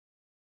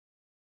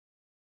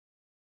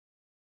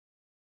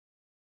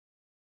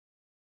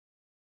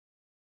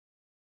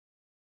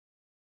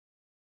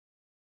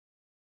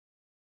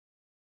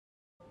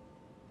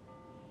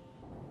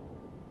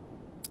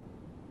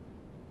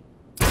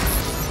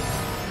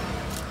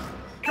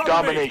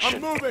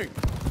domination. I'm moving.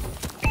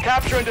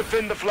 Capture and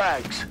defend the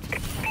flags.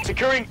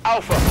 Securing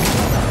Alpha.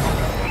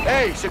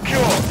 A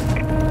secure.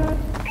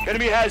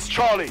 Enemy has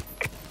Charlie.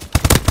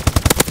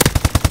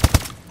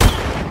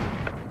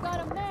 Got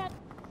him, Matt.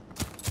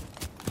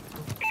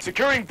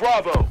 Securing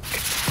Bravo.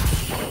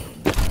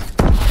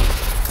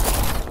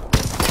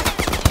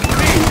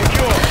 B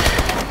secure.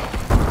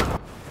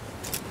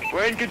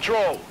 We're in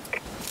control.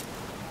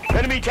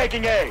 Enemy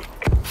taking A.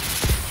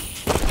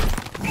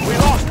 We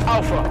lost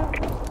Alpha.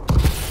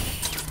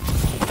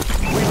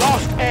 We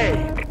lost A.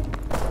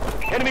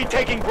 Enemy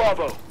taking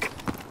Bravo.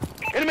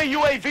 Enemy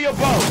UAV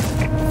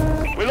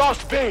above. We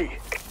lost B.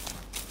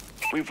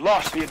 We've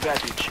lost the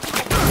advantage.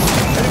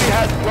 Enemy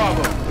has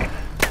Bravo.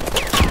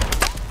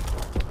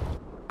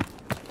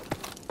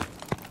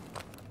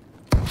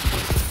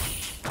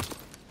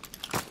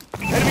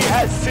 Enemy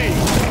has C.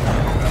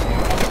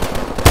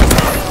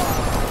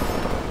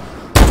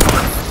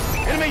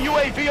 Enemy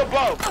UAV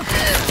above.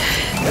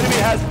 Enemy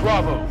has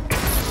Bravo.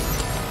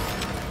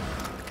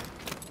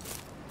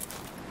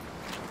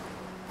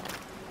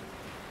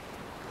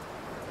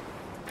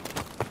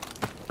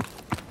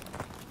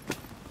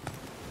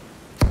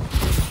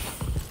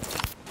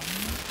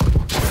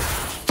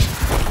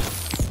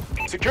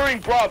 Securing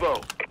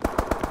Bravo.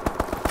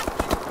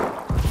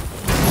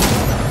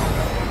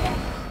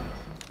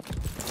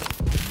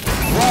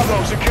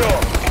 Bravo secure.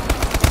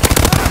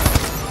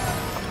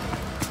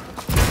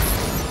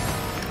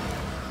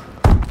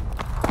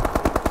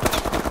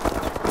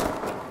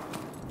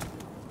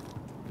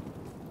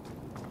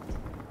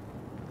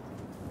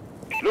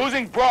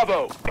 Losing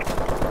Bravo.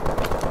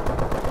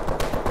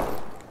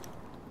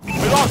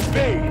 We lost B.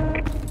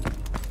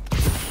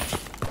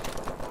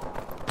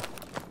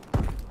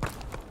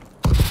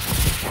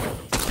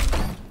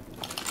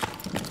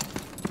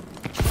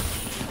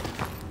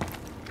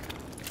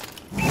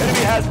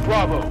 Has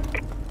Bravo.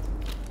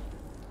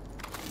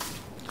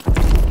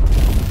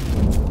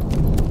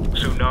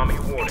 Tsunami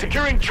warning.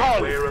 Securing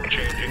Charlie. Aware of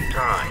changing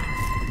tide.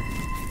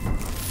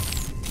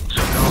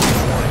 Tsunami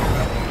warning.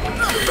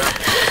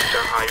 Evacuate to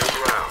higher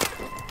ground.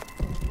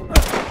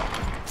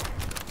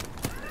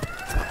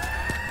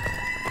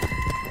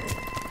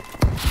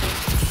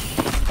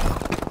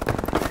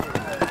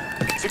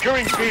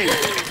 Securing B.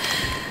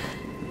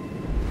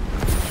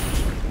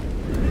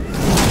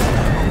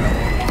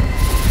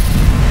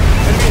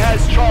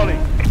 Has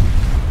Charlie.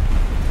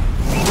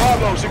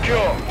 Bravo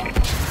secure.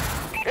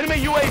 Enemy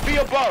UAV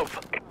above.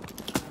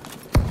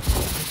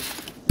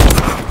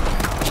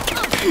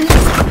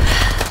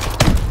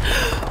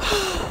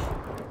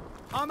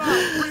 I'm out.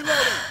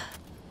 Reloading.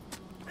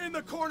 In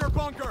the corner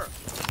bunker.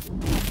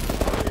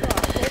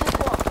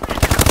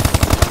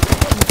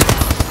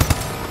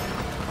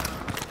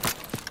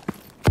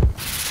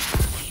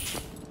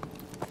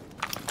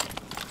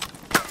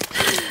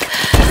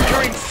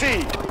 Securing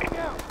C.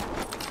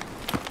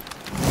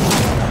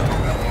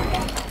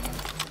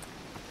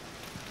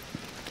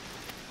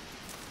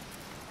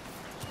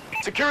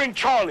 Securing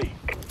Charlie.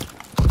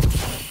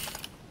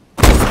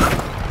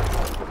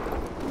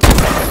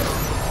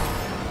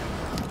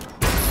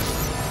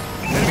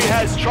 Enemy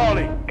has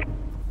Charlie.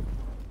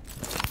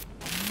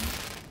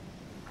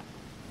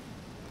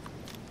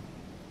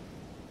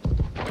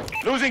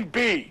 Losing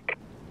B.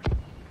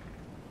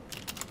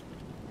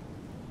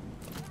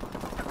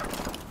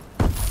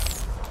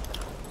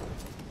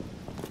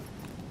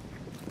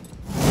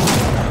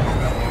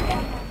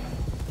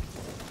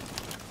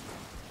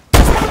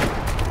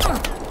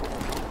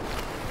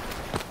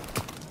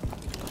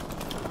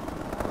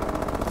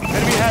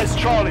 Has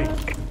Charlie.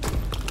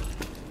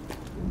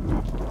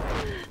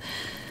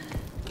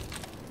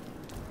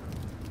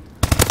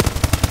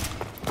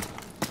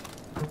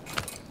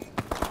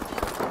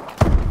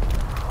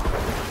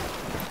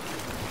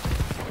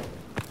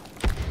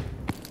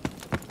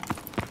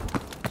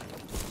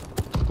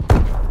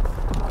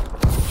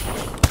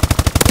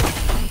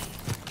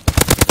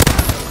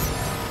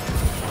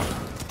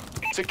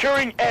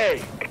 Securing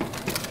A.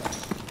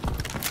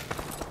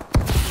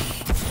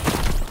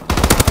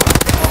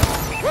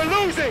 We're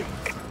losing!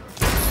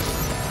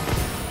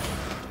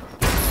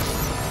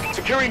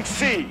 Securing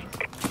C.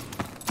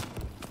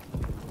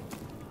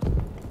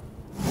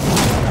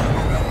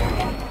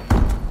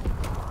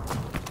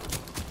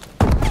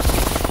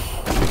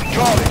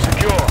 Charlie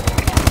secure.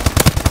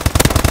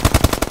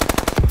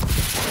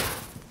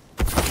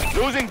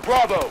 Losing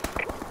Bravo.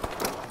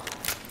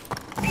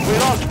 We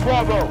lost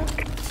Bravo.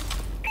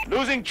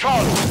 Losing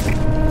Charlie.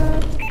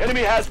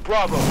 Enemy has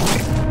Bravo.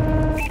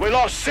 We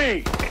lost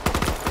C.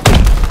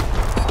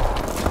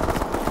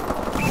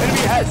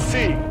 Enemy has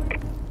C.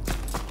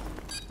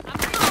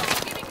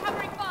 Keeping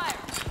covering fire.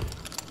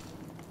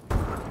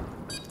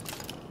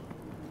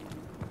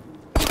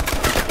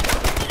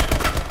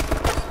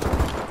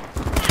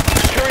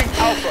 Securing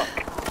Alpha.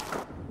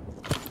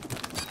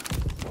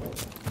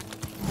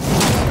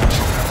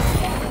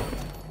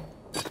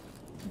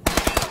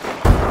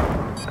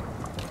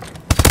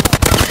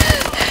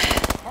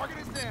 Target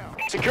is down.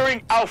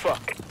 Securing Alpha.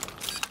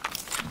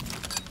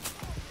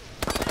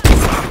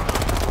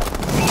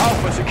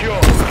 Alpha secure.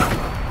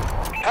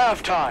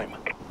 Halftime.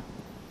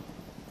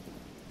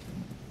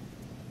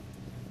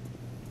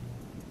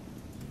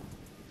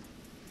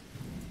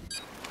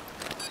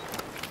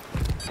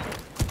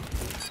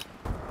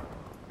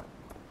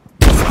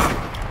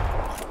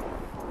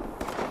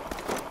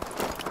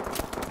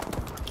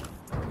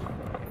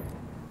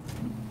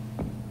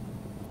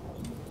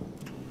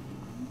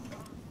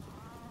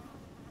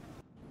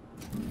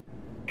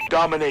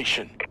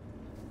 Domination.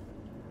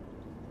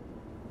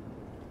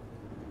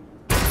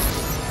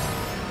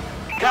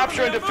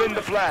 Capture and defend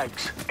the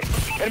flags.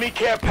 Enemy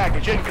care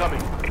package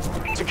incoming.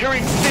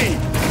 Securing C.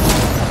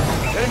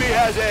 Enemy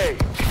has A.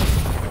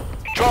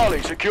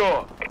 Charlie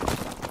secure.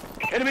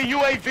 Enemy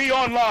UAV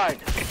online.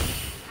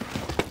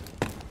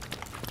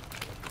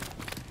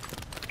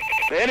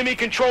 The enemy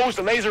controls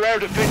the laser air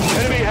defense.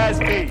 Enemy has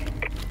B.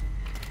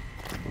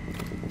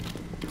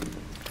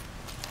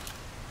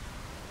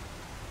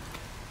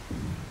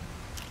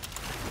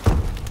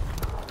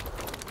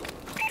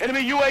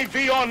 Enemy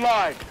UAV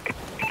online.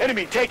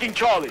 Enemy taking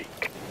Charlie.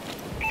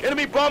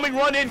 Enemy bombing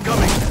run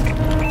incoming.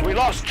 We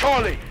lost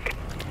Charlie.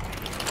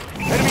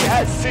 Enemy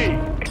has C.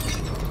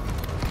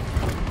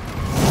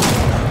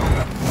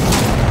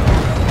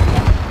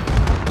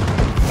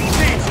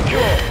 C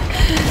secure.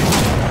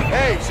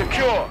 A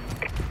secure.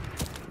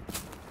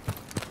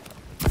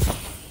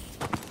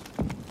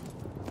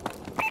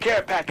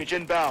 Care package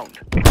inbound.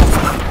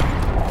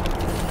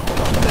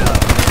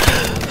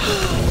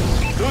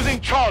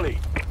 Losing Charlie.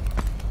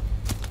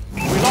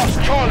 We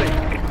lost Charlie.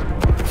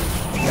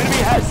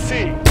 Enemy has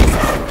C.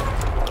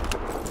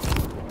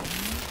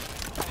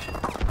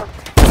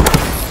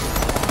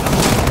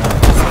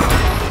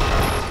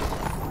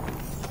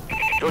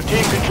 Your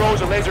team controls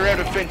the laser air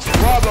defense.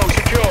 Bravo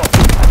secure.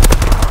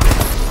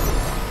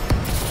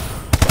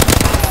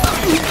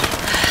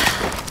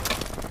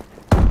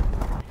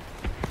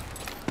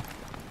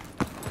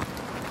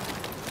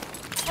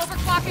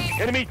 Overclocking.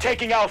 Enemy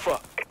taking Alpha.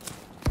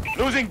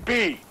 Losing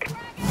B.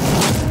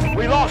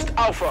 We lost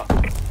Alpha.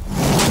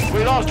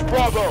 We lost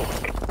Bravo.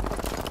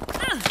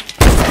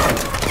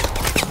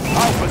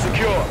 Alpha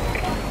secure.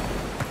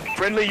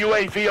 Friendly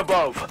UAV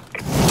above.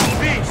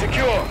 B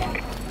secure.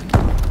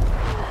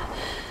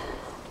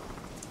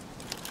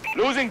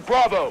 Losing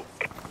Bravo.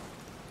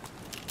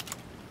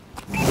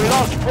 We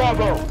lost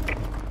Bravo.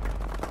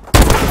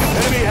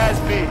 Enemy has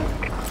B.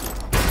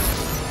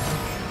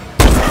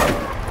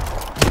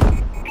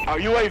 Our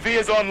UAV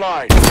is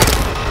online.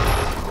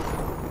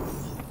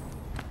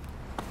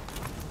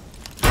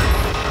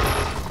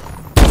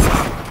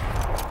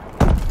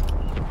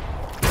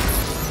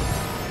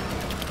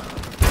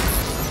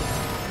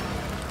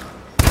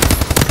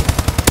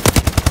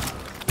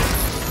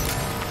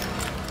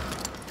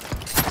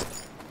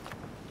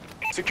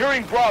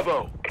 Securing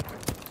Bravo.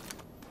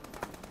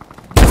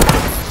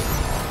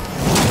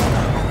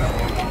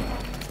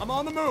 I'm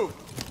on the move.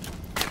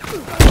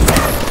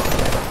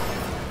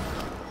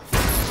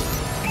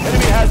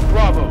 Enemy has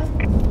Bravo.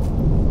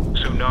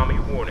 Tsunami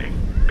warning.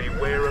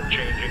 Beware of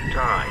changing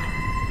tide.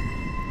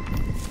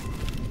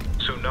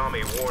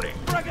 Tsunami warning.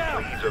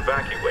 Please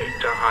evacuate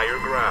to higher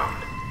ground.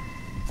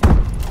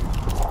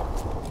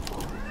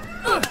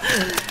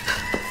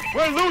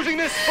 We're losing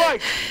this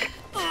fight.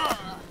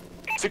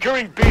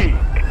 Securing B.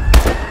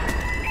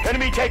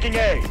 Enemy taking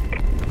A.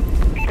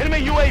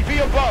 Enemy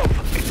UAV above.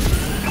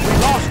 We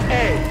lost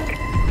A.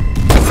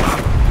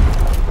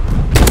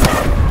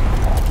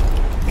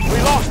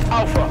 We lost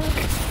Alpha.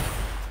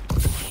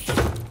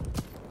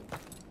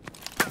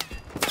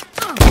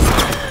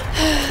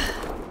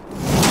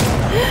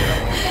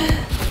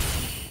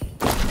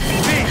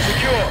 B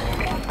secure.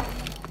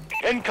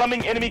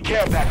 Incoming enemy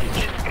care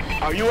package.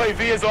 Our UAV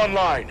is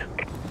online.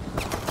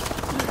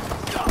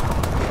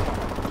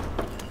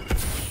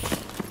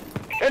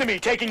 Enemy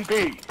taking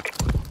B.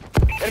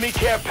 Enemy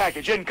care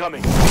package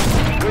incoming.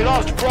 We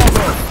lost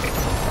Bravo.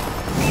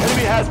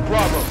 Enemy has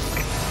Bravo.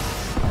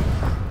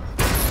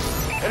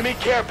 Enemy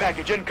care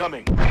package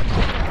incoming.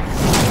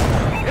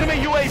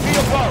 Enemy UAV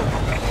above.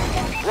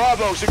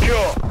 Bravo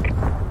secure.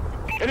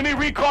 Enemy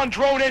recon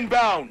drone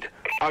inbound.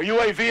 Our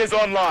UAV is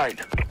online.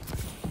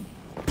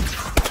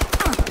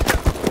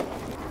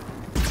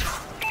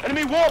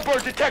 Enemy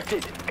warbird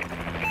detected.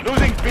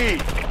 Losing B.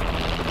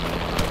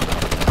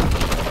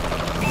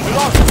 We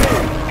lost B.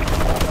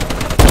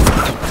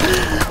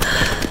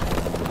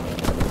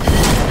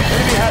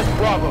 Enemy has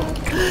Bravo.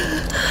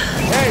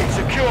 A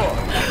secure.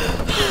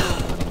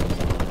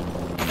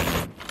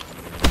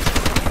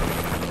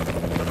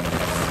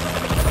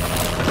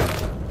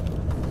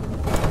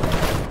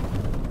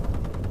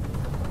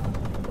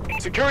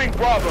 Securing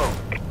Bravo.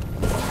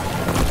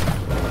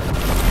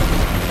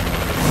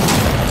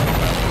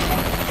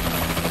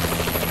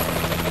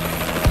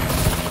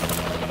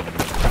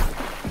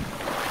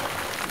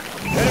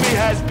 Enemy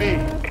has B.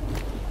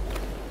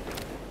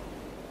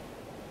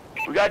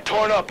 We got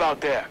torn up out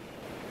there.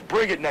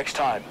 Bring it next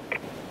time.